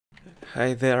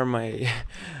Hi there, my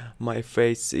my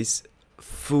face is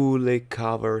fully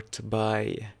covered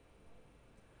by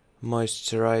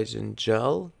moisturizing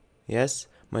gel. Yes,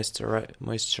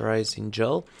 moisturizing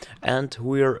gel, and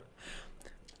we're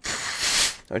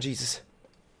oh Jesus,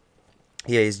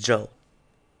 yeah, it's gel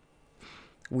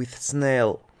with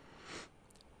snail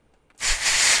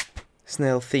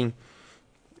thing.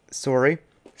 Sorry,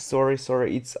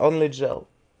 sorry. It's only gel,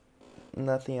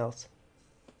 nothing else.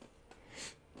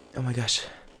 Oh my gosh.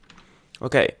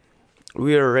 Okay,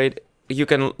 we are ready. You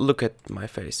can look at my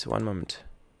face. One moment.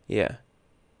 Yeah,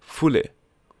 fully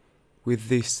with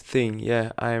this thing.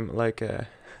 Yeah, I'm like a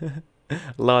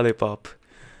lollipop.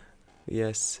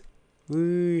 Yes.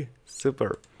 Woo,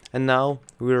 super. And now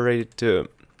we're ready to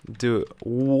do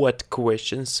what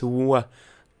questions? What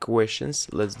questions?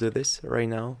 Let's do this right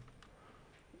now.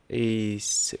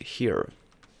 Is here.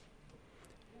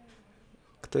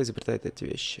 Кто изобретает эти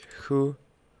вещи? Who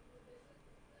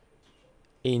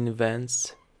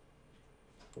invents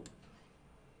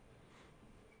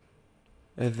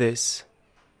these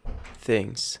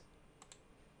things?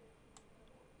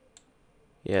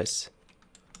 Yes.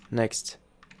 Next.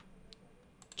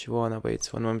 Чего она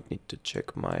боится? One moment, need to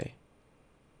check my...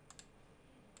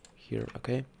 Here,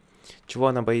 okay. Чего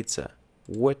она боится?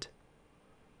 What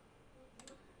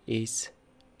is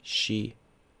she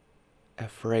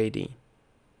afraid in?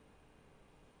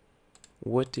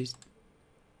 What is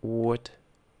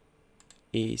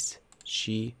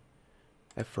she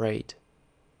afraid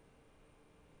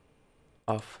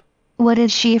of? What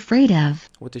is she afraid of?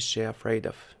 What is she afraid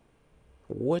of?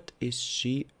 What is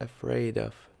she afraid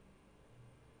of?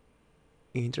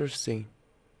 Interesting.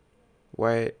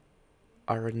 Why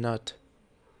are not?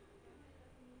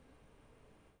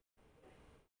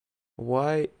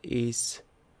 Why is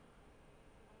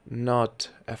not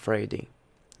afraid?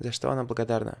 За что она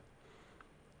благодарна?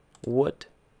 What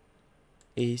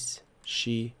is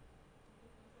she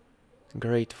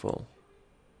grateful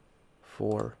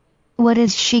for? What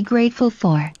is she grateful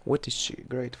for? What is she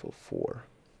grateful for?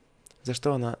 За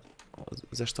что он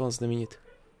знаменит?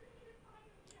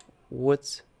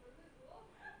 What's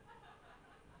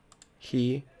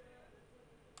he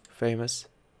famous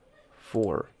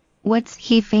for? What's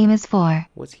he famous for?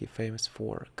 What's he famous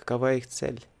for? Какова их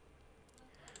цель?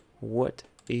 What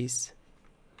is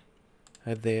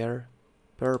their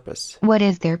purpose? What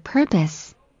is their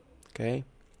purpose? Okay.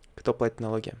 Кто платит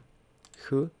налоги?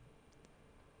 Who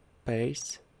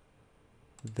pays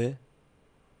the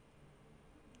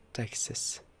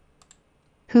taxes?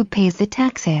 Who pays the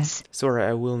taxes? Sorry,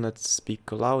 I will not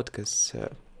speak loud because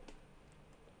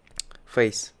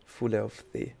face full of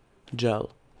the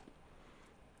gel.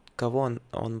 Кого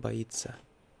он боится?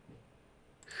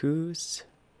 Who's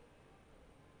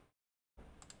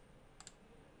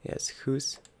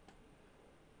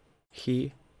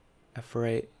he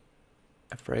afraid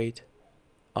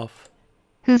of?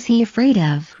 Who's he afraid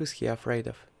of? Who's he afraid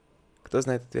of? Кто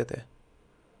знает ответы?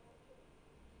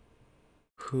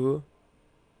 Who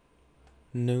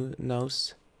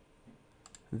knows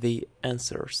the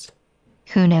answers?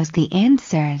 Who knows the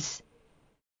answers?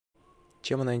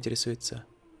 Чем она интересуется?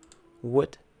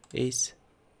 What is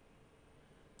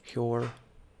her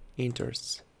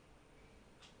interest?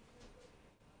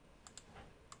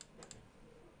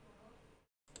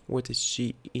 What is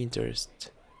she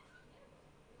interested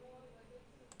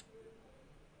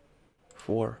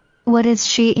for? What is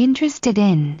she interested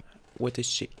in? What is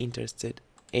she interested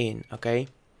in? Okay.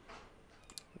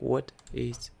 What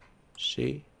is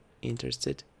she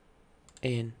interested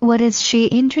in? What is she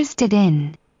interested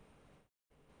in?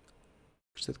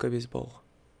 Что такое бейсбол?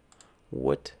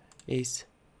 What is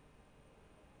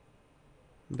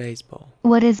baseball?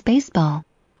 What is baseball?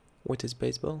 What is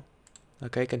baseball?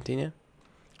 Okay, continue.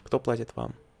 Кто платит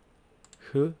вам?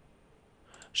 Who?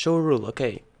 Show rule,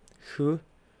 okay. Who?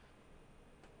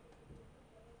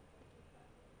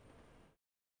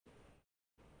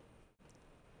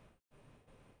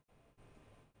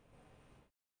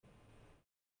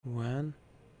 When?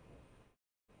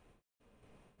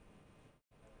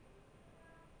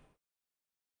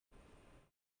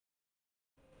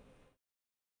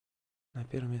 На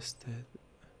первом месте.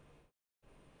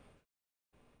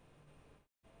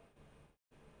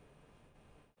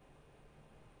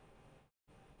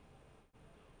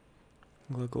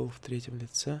 Глагол в третьем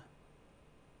лице.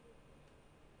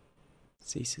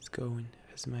 This is going,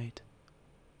 has made.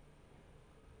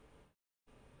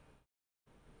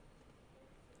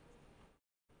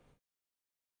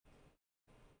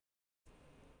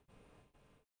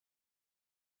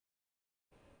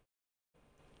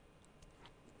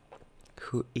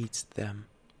 Who eats them?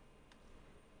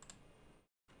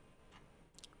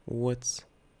 What's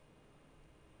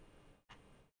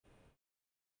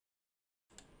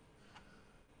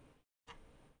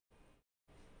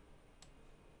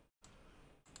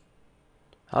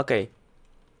okay.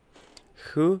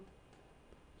 Who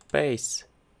pays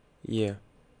you?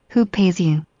 Who pays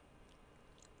you?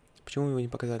 Почему вы его не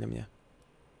показали мне?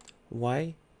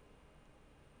 Why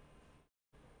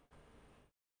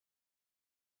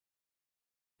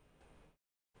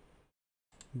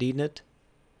didn't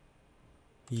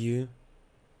you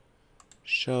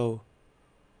show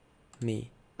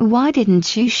me? Why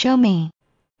didn't you show me?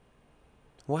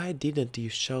 Why didn't you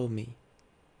show me?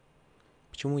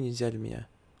 Почему не взяли меня?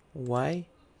 Why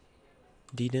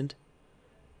didn't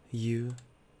you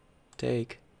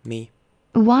take me?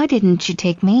 Why didn't you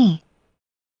take me?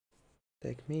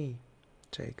 Take me.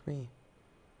 Take me.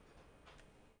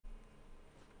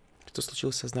 Что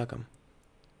случилось со знаком?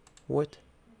 What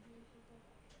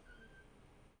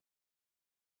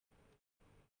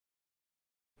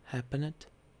happened?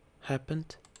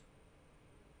 Happened?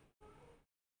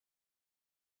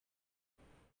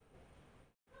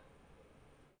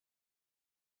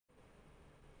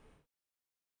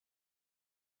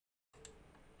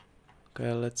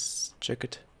 Okay, let's check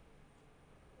it.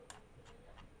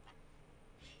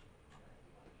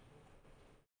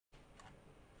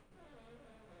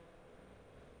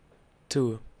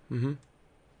 Two.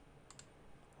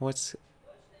 What's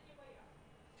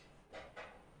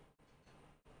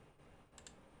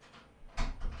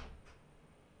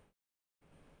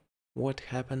what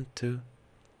happened to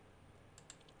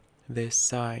this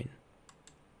sign?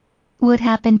 What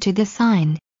happened to the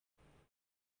sign?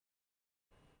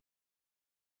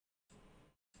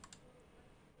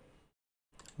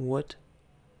 What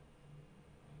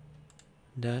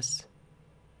does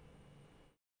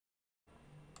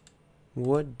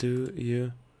what do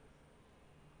you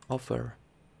offer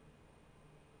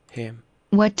him?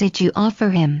 What did you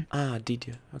offer him? Ah, did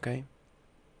you? Okay.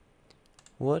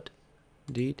 What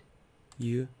did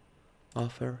you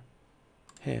offer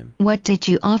him? What did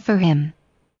you offer him?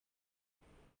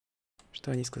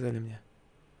 Что они сказали мне?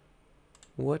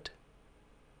 What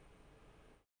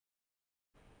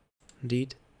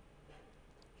did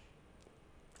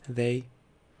they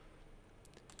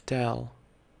tell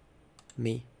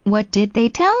me? What did they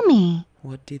tell me?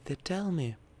 What did they tell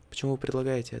me? Почему вы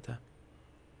предлагаете это?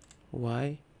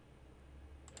 Why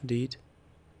did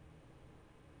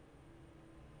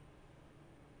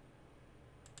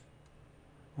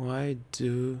Why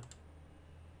do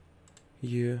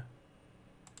you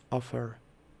offer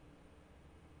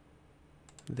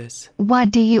this? Why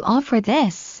do you offer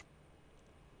this?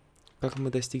 Как мы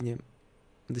достигаем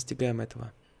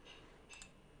этого?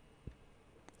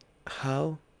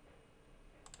 How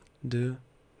do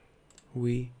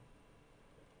we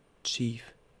achieve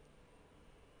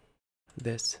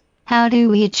this? How do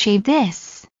we achieve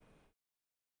this?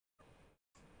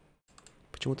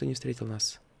 Почему ты не встретил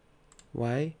нас?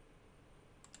 Why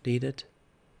didn't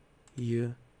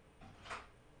you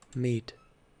meet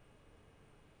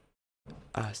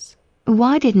us?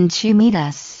 Why didn't you meet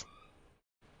us?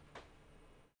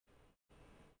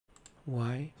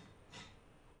 Why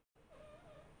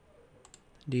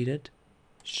didn't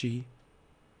she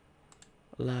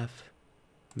love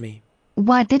me?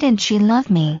 Why didn't she love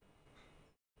me?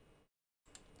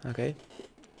 Okay.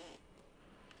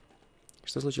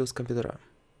 Что случилось с компьютером?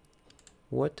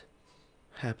 What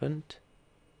happened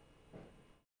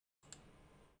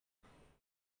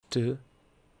to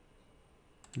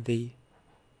the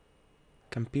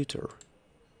computer?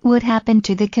 What happened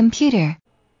to the computer?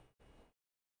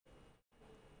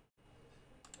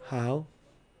 How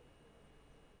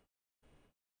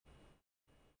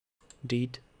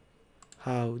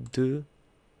do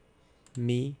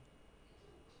me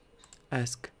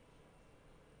ask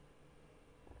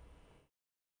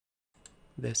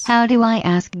this? How do I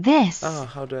ask this?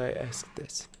 How do I ask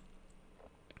this?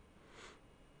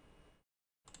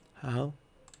 How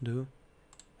do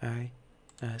I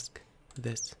ask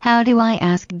this? How do I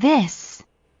ask this?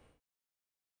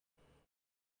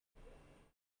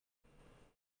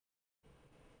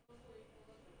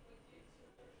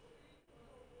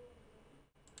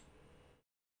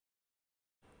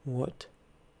 What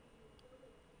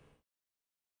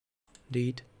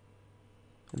did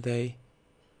they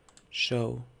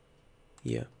show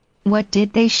you? What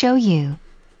did they show you?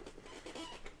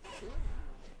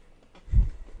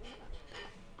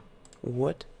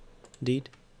 What did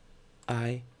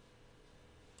I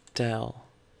tell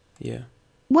you?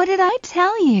 What did I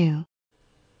tell you?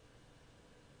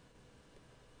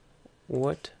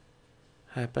 What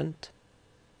happened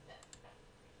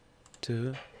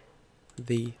to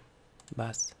the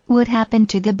bus? What happened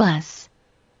to the bus?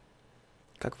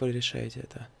 Как вы решаете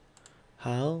это?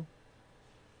 How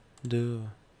do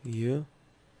you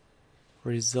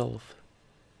resolve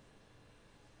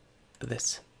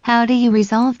this? How do you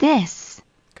resolve this?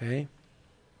 Okay.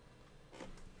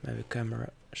 Maybe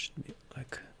camera should be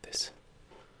like this.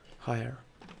 Higher.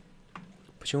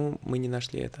 Почему мы не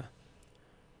нашли это?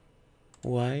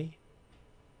 Why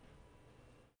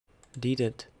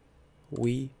didn't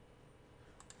we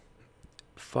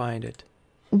find it?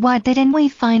 Why didn't we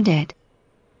find it?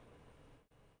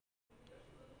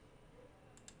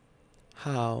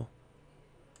 How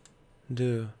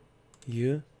do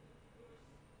you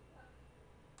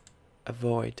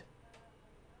avoid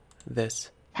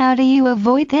this? How do you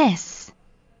avoid this?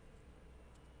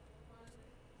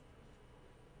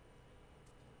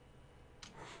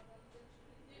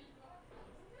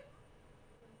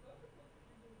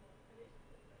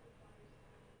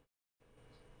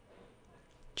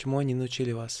 Чему они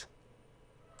научили вас?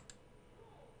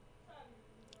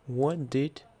 What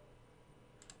did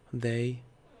they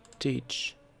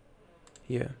teach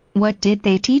you? What did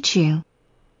they teach you?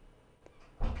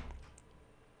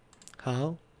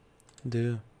 How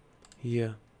do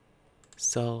you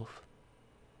solve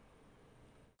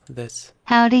this?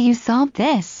 How do you solve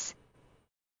this?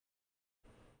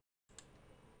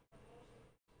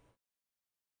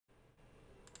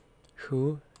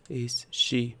 Who is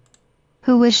she?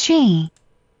 Who is she?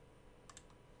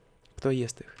 Кто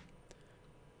ест их?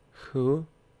 Who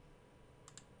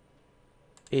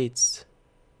eats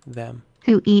them?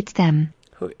 Who eats them?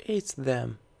 Who eats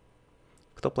them?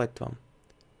 Кто платит вам?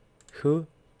 Who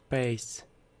pays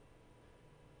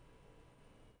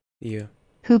you?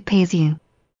 Who pays you?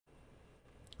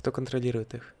 Кто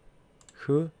контролирует их?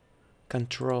 Who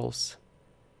controls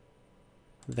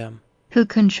them? Who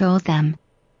controls them?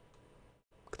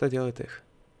 Кто делает их?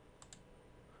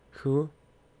 Who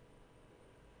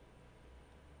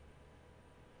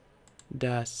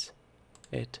does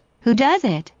it? Who does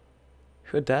it?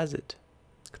 Who does it?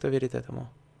 Кто верит этому?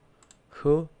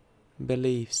 Who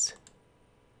believes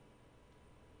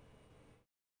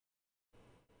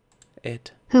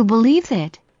it? Who believes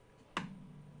it?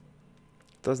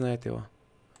 Кто знает его?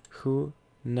 Who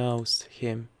knows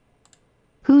him?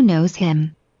 Who knows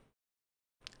him?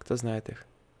 Кто знает их?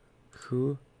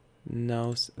 Who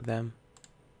knows them?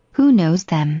 Who knows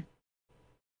them?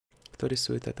 Кто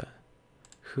рисует это?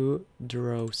 Who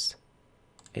draws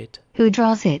it? Who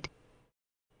draws it?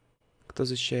 Кто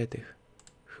защищает их?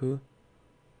 Who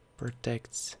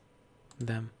protects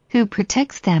them? Who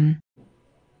protects them?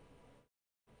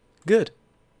 Good.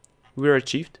 We're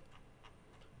achieved.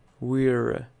 We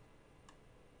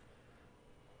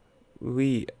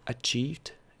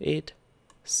achieved it.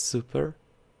 Super.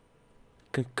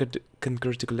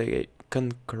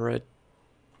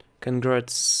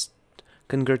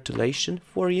 Congratulations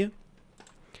for you.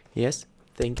 Yes,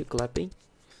 thank you, clapping.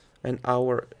 And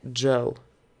our gel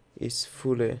is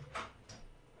fully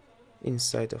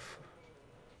inside of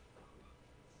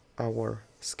our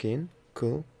skin.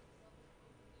 Cool.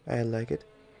 I like it.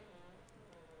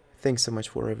 Thanks so much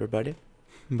for everybody.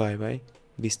 Bye bye.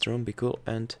 Be strong, be cool,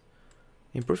 and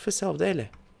improve yourself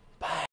daily.